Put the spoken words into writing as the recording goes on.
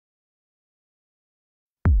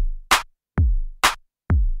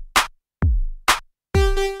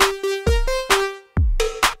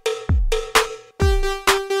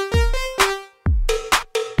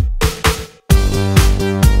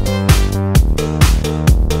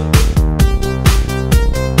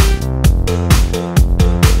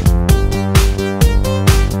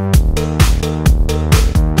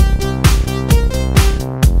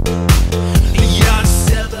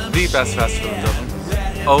festival in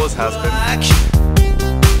Dublin. Always has been.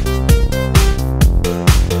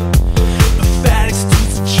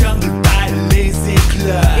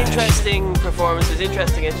 Interesting performances,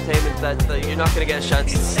 interesting entertainment that you're not going to get a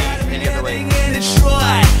chance to see any other way.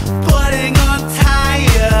 Putting on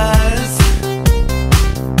tires.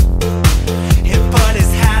 He put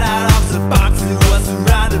his head out of the box and was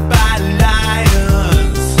surrounded by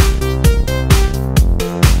lions.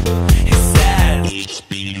 He said, Ich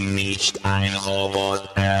bin nicht ein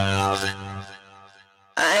Roboter.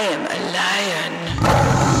 I am a lion.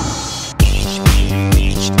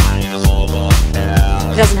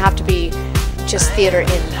 It doesn't have to be just theatre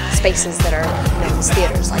in spaces that are known as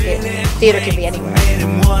theatres. Like theatre can be anywhere.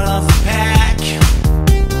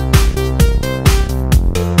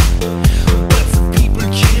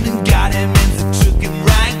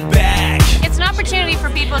 It's an opportunity for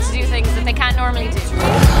people to do things that they can't normally do.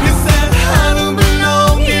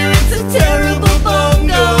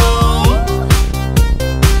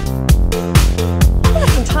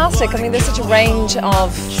 Fantastic. I mean, there's such a range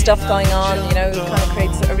of stuff going on, you know, it kind of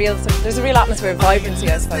creates a real, there's a real atmosphere of vibrancy,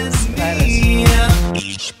 I suppose, about it.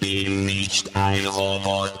 Ich bin nicht ein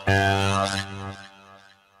Roboter.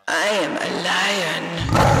 I am a lion.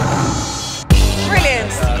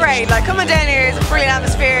 Brilliant, great, like coming down here is a brilliant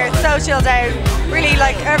atmosphere, it's so chilled out, really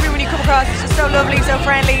like everyone you come across is just so lovely, so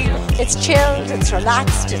friendly. It's chilled, it's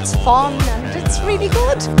relaxed, it's fun, and it's really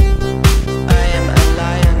good.